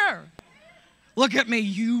share. Look at me.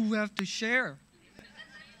 You have to share.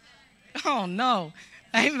 Oh, no.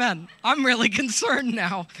 Amen. I'm really concerned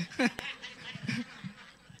now.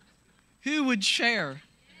 Who would share?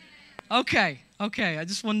 Okay. I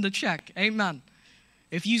just wanted to check. Amen.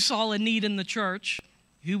 If you saw a need in the church,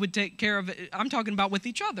 who would take care of it? I'm talking about with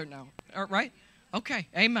each other now, right? Okay.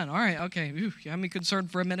 Amen. All right. Okay. You had me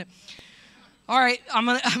concerned for a minute. All right. I'm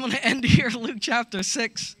gonna end here. Luke chapter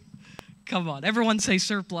 6. Come on. Everyone say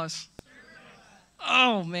surplus.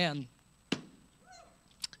 Oh, man.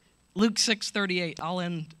 Luke 6:38. I'll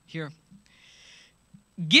end here.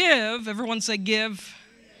 Give. Everyone say give.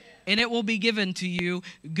 And it will be given to you.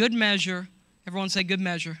 Good measure. Everyone say good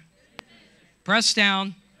measure. Pressed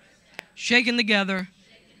down. Shaken together.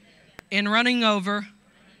 And running over.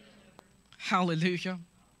 Hallelujah.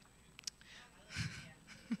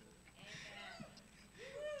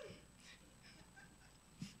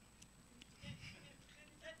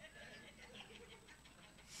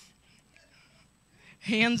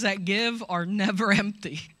 Hands that give are never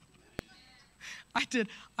empty.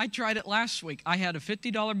 I tried it last week. I had a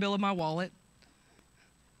 $50 bill in my wallet.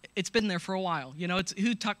 It's been there for a while. You know, it's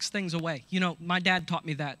who tucks things away. You know, my dad taught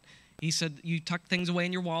me that. He said, you tuck things away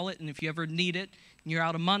in your wallet, and if you ever need it, and you're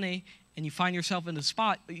out of money, and you find yourself in a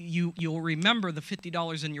spot, you'll remember the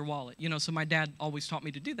 $50 in your wallet. You know, so my dad always taught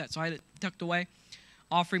me to do that. So I had it tucked away.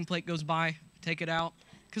 Offering plate goes by, take it out.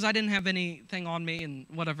 Because I didn't have anything on me and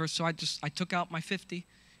whatever, so I took out my 50,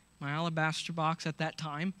 my alabaster box at that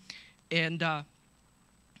time, and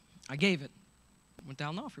I gave it. Went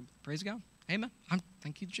down the offering. Praise God. Amen.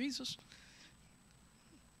 Thank you, Jesus.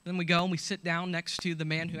 Then we go and we sit down next to the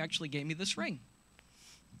man who actually gave me this ring.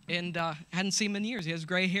 And hadn't seen him in years. He has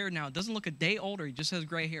gray hair now. Doesn't look a day older. He just has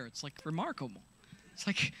gray hair. It's like remarkable. It's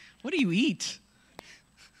like, what do you eat?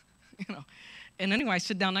 You know. And anyway, I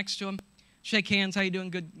sit down next to him. Shake hands. How you doing?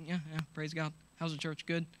 Good. Yeah. Praise God. How's the church?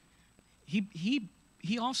 Good. He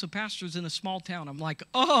also pastors in a small town. I'm like,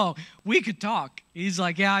 oh, we could talk. He's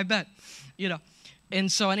like, yeah, I bet. You know.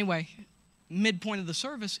 And so anyway, midpoint of the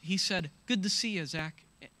service, he said, good to see you, Zach.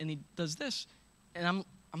 And he does this. And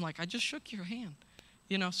I'm like, I just shook your hand.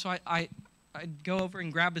 You know, so I go over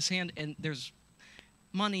and grab his hand, and there's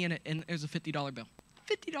money in it, and there's a $50 bill.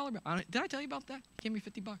 $50 bill. Did I tell you about that? He gave me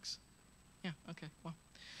 $50. Yeah, okay, well.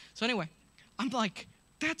 So anyway, I'm like,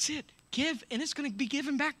 that's it. Give, and it's going to be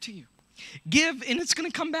given back to you. Give, and it's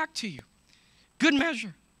going to come back to you. Good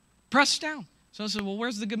measure. Press down. So I said, well,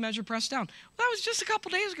 where's the good measure pressed down? Well, that was just a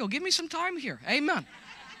couple days ago. Give me some time here. Amen.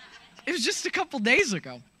 It was just a couple days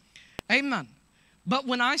ago. Amen. But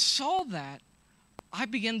when I saw that, I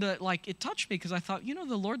began to, it touched me because I thought, you know,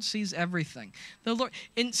 the Lord sees everything. The Lord,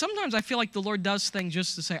 and sometimes I feel like the Lord does things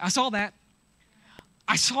just to say, I saw that.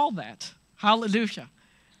 I saw that. Hallelujah.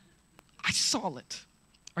 I saw it.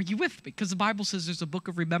 Are you with me? Because the Bible says there's a book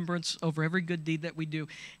of remembrance over every good deed that we do.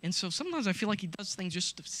 And so sometimes I feel like he does things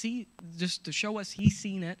just to show us he's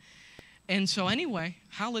seen it. And so anyway,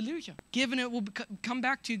 hallelujah. Giving it will come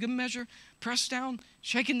back to you. Good measure, pressed down,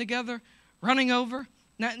 shaken together, running over.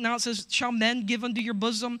 Now it says, shall men give unto your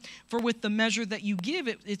bosom? For with the measure that you give,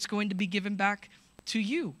 it's going to be given back to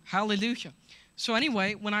you. Hallelujah. So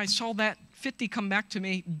anyway, when I saw that 50 come back to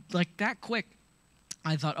me like that quick,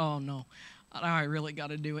 I thought, oh no, I really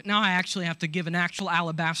got to do it. Now I actually have to give an actual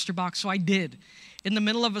alabaster box. So I did. In the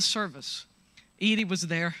middle of a service, Edie was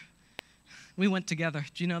there. We went together.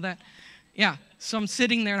 Do you know that? Yeah. So I'm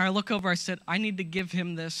sitting there and I look over. I said, I need to give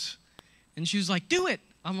him this. And she was like, do it.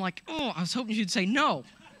 I'm like, oh, I was hoping she'd say no.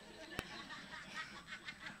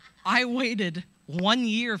 I waited 1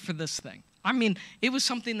 year for this thing. I mean, it was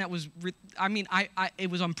something that was,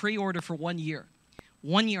 it was on pre-order for 1 year.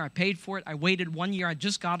 1 year I paid for it. I waited 1 year. I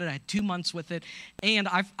just got it. I had 2 months with it. And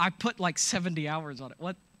I put like 70 hours on it.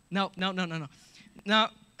 What? No. No.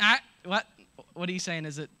 What? What are you saying?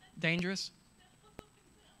 Is it dangerous?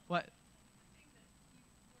 What?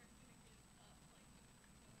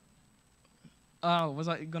 Oh, was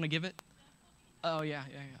I going to give it? Oh, yeah.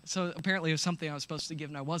 So apparently it was something I was supposed to give,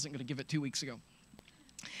 and I wasn't going to give it 2 weeks ago.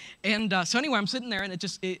 And so anyway, I'm sitting there, and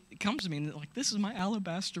it comes to me, and like, this is my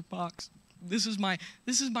alabaster box. This is my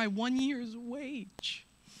 1 year's wage.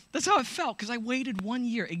 That's how it felt, because I waited 1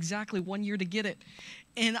 year, exactly 1 year to get it.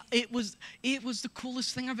 And it was the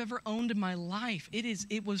coolest thing I've ever owned in my life.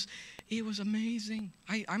 It was amazing.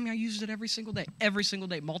 I used it every single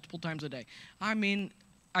day, multiple times a day.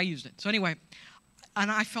 I used it. So anyway, and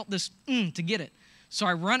I felt this to get it. So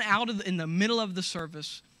I run out in the middle of the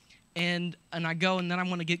service, And I go, and then I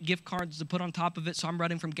want to get gift cards to put on top of it. So I'm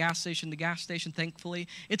running from gas station to gas station, thankfully.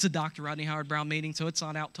 It's a Dr. Rodney Howard-Browne meeting, so it's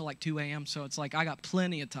not out till like 2 a.m. So it's like I got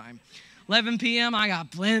plenty of time. 11 p.m., I got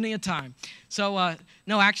plenty of time. So,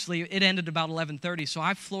 no, actually, it ended about 11:30. So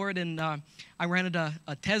I floored, and I rented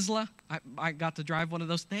a Tesla. I got to drive one of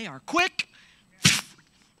those. They are quick.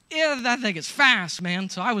 Yeah, that thing is fast, man.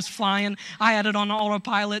 So I was flying. I had it on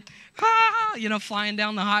autopilot, flying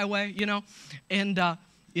down the highway, And,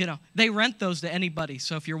 they rent those to anybody.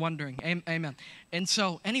 So if you're wondering, amen. And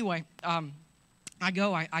so anyway, I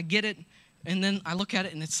go, I get it. And then I look at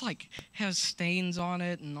it, and it's like has stains on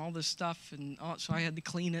it and all this stuff. And so I had to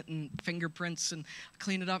clean it and fingerprints and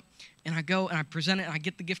clean it up. And I go and I present it, and I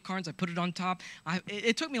get the gift cards. I put it on top.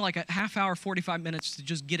 It took me like a half hour, 45 minutes to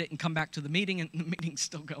just get it and come back to the meeting, and the meeting's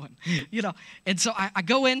still going, And so I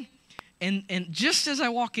go in, and just as I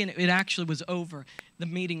walk in, it actually was over. The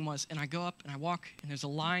meeting was. And I go up, and I walk, and there's a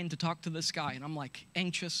line to talk to this guy. And I'm like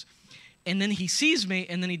anxious. And then he sees me,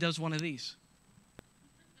 and then he does one of these.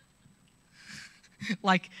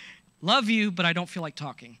 Like, love you, but I don't feel like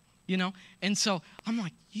talking, And so I'm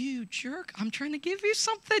like, you jerk, I'm trying to give you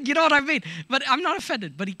something. You know what I mean? But I'm not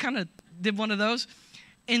offended. But he kind of did one of those.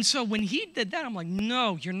 And so when he did that, I'm like,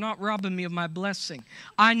 no, you're not robbing me of my blessing.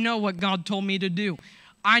 I know what God told me to do.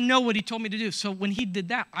 I know what he told me to do. So when he did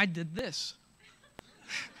that, I did this.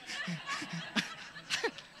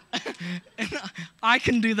 And I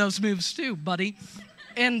can do those moves too, buddy.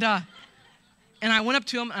 And I went up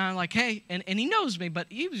to him, and I'm like, hey, and he knows me, but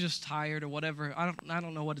he was just tired or whatever. I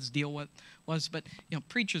don't know what his deal was, but,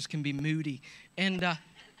 preachers can be moody. And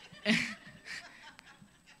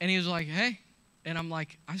he was like, hey, and I'm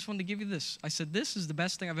like, I just wanted to give you this. I said, this is the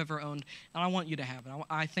best thing I've ever owned, and I want you to have it.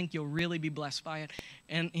 I think you'll really be blessed by it.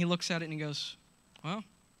 And he looks at it, and he goes, well,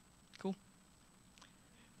 cool.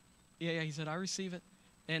 Yeah, he said, I receive it.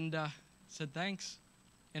 And said, thanks.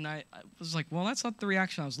 And I was like, well, that's not the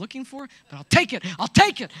reaction I was looking for, but I'll take it.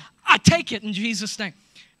 I take it in Jesus' name.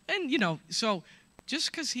 And, so just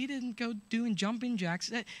because he didn't go doing jumping jacks.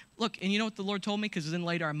 Look, and you know what the Lord told me? Because then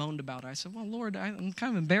later I moaned about it. I said, well, Lord, I'm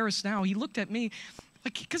kind of embarrassed now. He looked at me,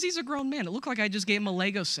 because he's a grown man. It looked like I just gave him a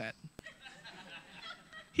Lego set.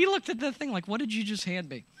 He looked at the thing like, what did you just hand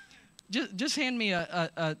me? Just hand me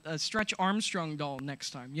a Stretch Armstrong doll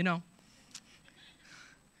next time,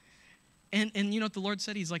 And you know what the Lord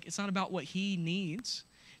said? He's like, it's not about what he needs.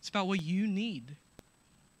 It's about what you need.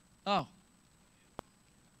 Oh.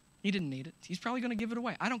 He didn't need it. He's probably going to give it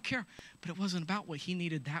away. I don't care. But it wasn't about what he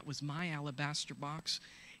needed. That was my alabaster box.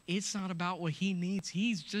 It's not about what he needs.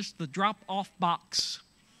 He's just the drop-off box.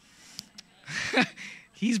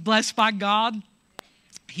 He's blessed by God.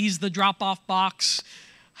 He's the drop-off box.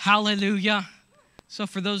 Hallelujah. So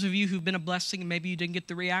for those of you who've been a blessing and maybe you didn't get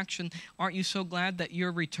the reaction, aren't you so glad that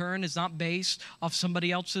your return is not based off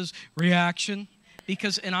somebody else's reaction?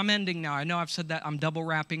 Because, and I'm ending now. I know I've said that. I'm double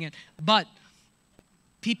wrapping it. But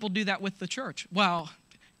people do that with the church. Well,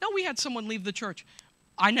 no, we had someone leave the church.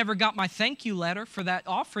 I never got my thank you letter for that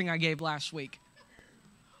offering I gave last week.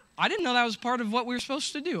 I didn't know that was part of what we were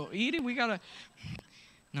supposed to do. Edie, we got to...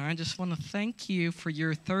 No, I just want to thank you for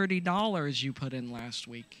your $30 you put in last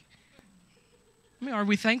week. I mean, are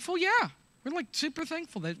we thankful? Yeah. We're like super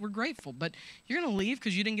thankful that we're grateful. But you're going to leave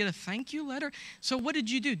because you didn't get a thank you letter? So what did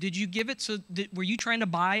you do? Did you give it? Were you trying to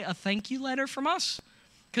buy a thank you letter from us?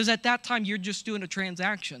 Because at that time, you're just doing a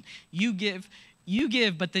transaction. You give,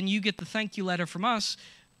 but then you get the thank you letter from us.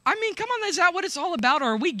 I mean, come on, is that what it's all about?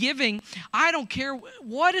 Or are we giving? I don't care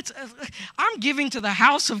what it's... I'm giving to the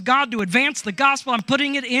house of God to advance the gospel. I'm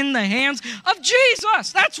putting it in the hands of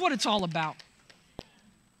Jesus. That's what it's all about.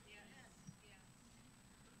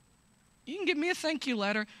 You can give me a thank you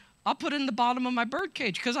letter. I'll put it in the bottom of my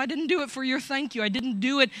birdcage because I didn't do it for your thank you. I didn't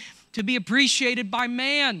do it to be appreciated by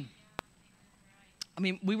man. I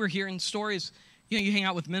mean, we were hearing stories. You hang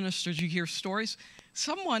out with ministers, you hear stories.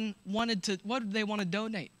 Someone wanted to, what did they want to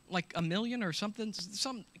donate? Like $1 million or something?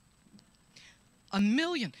 $1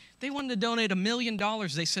 million. They wanted to donate $1 million.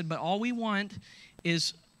 They said, but all we want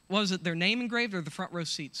is, what was it, their name engraved or the front row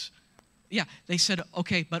seats? Yeah, they said,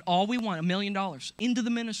 okay, but all we want, $1 million into the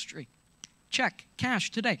ministry. Check,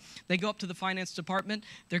 cash today. They go up to the finance department.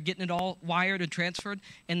 They're getting it all wired and transferred.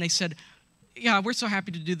 And they said, yeah, we're so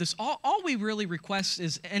happy to do this. All we really request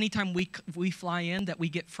is anytime we fly in that we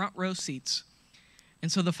get front row seats.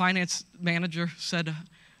 And so the finance manager said,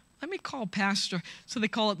 let me call pastor. So they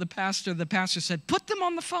call it the pastor. The pastor said, put them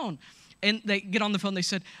on the phone. And they get on the phone. They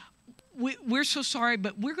said, we're so sorry,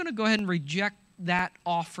 but we're going to go ahead and reject that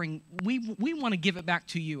offering. We want to give it back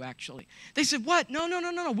to you, actually. They said, what?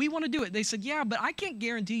 No. We want to do it. They said, yeah, but I can't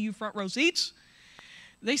guarantee you front row seats.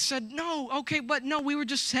 They said, no, okay, but no, we were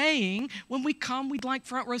just saying when we come, we'd like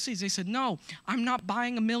front row seats. They said, no, I'm not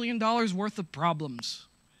buying $1 million worth of problems.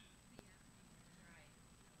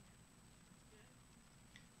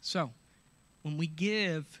 So, when we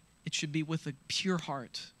give, it should be with a pure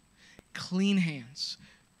heart, clean hands,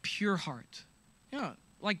 pure heart. Yeah,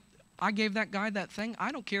 like I gave that guy that thing.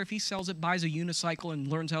 I don't care if he sells it, buys a unicycle, and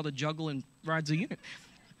learns how to juggle and rides a unit.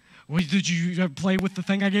 Well, did you play with the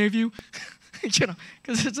thing I gave you? You know,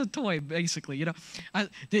 because it's a toy, basically. You know,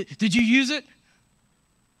 did you use it?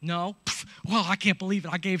 No. Well, I can't believe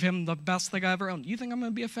it. I gave him the best thing I ever owned. You think I'm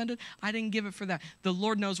going to be offended? I didn't give it for that. The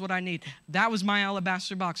Lord knows what I need. That was my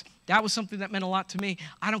alabaster box. That was something that meant a lot to me.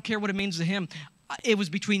 I don't care what it means to him. It was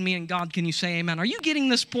between me and God. Can you say amen? Are you getting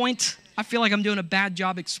this point? I feel like I'm doing a bad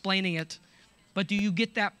job explaining it. But do you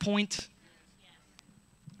get that point?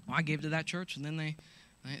 Well, I gave to that church, and then they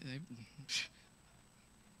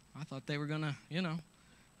I thought they were going to, you know,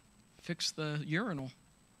 fix the urinal.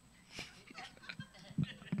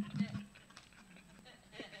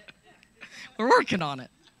 We're working on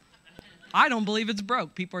it. I don't believe it's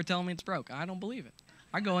broke. People are telling me it's broke. I don't believe it.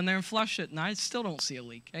 I go in there and flush it, and I still don't see a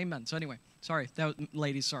leak. Amen. So anyway, sorry. That was,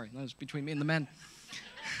 ladies, sorry. That was between me and the men.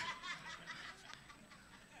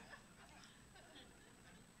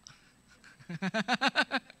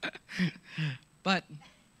 But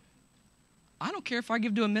I don't care if I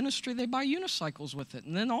give to a ministry, they buy unicycles with it.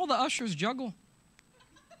 And then all the ushers juggle.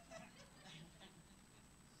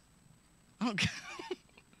 I don't care.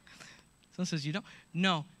 Someone says, you don't?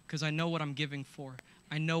 No, because I know what I'm giving for.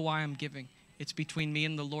 I know why I'm giving. It's between me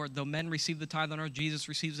and the Lord. Though men receive the tithe on earth, Jesus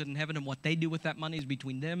receives it in heaven. And what they do with that money is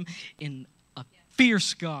between them and a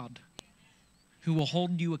fierce God who will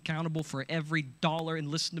hold you accountable for every dollar. And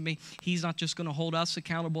listen to me, he's not just going to hold us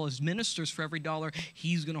accountable as ministers for every dollar.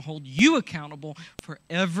 He's going to hold you accountable for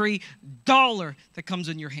every dollar that comes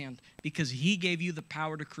in your hand because he gave you the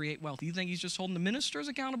power to create wealth. You think he's just holding the ministers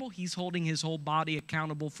accountable? He's holding his whole body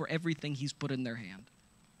accountable for everything he's put in their hand.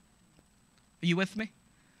 Are you with me?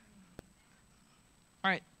 All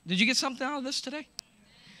right. Did you get something out of this today?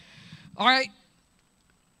 All right.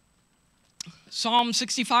 Psalm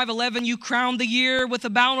 65:11, you crown the year with a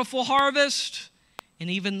bountiful harvest, and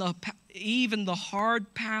even the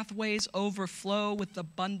hard pathways overflow with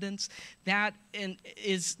abundance.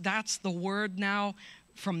 That's the word now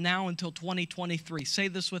from now until 2023. Say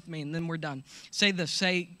this with me, and then we're done. Say this.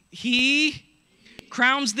 Say, he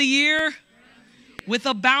crowns the year with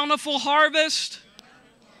a bountiful harvest.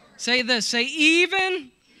 Say this. Say,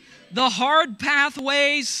 even the hard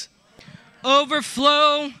pathways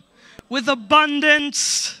overflow with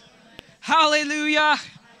abundance. Hallelujah.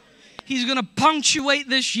 He's going to punctuate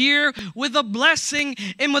this year with a blessing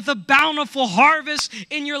and with a bountiful harvest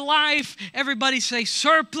in your life. Everybody say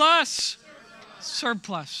surplus.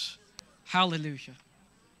 Surplus. Hallelujah.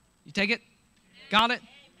 You take it? Got it?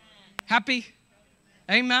 Happy?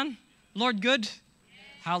 Amen. Lord, good?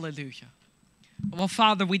 Hallelujah. Well,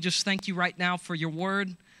 Father, we just thank you right now for your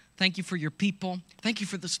word. Thank you for your people. Thank you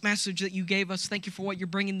for this message that you gave us. Thank you for what you're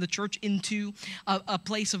bringing the church into, a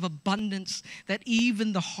place of abundance, that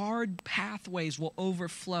even the hard pathways will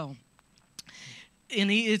overflow.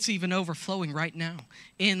 And it's even overflowing right now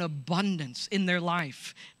in abundance in their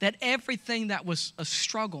life. That everything that was a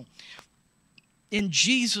struggle, in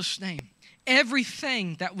Jesus' name,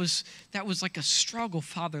 everything that was like a struggle,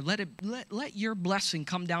 Father, let your blessing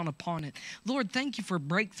come down upon it. Lord, thank you for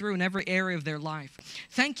breakthrough in every area of their life.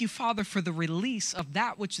 Thank you, Father, for the release of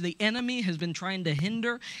that which the enemy has been trying to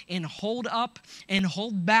hinder and hold up and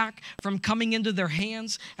hold back from coming into their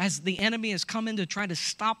hands, as the enemy has come in to try to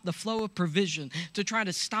stop the flow of provision, to try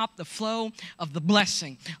to stop the flow of the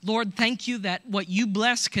blessing. Lord, thank you that what you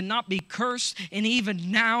bless cannot be cursed. And even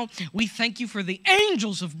now, we thank you for the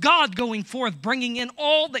angels of God going forth, bringing in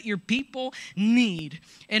all that your people need.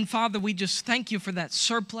 And Father, we just thank you for that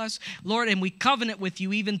surplus, Lord, and we covenant with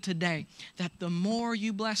you even today that the more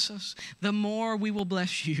you bless us, the more we will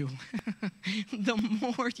bless you. The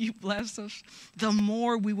more you bless us, the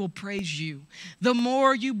more we will praise you. The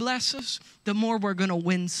more you bless us, the more we're going to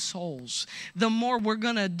win souls. The more we're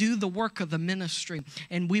going to do the work of the ministry.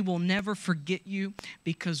 And we will never forget you,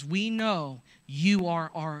 because we know you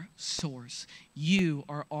are our source. You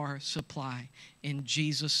are our supply. In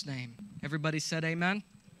Jesus' name. Everybody said amen?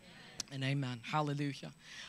 And amen. Hallelujah.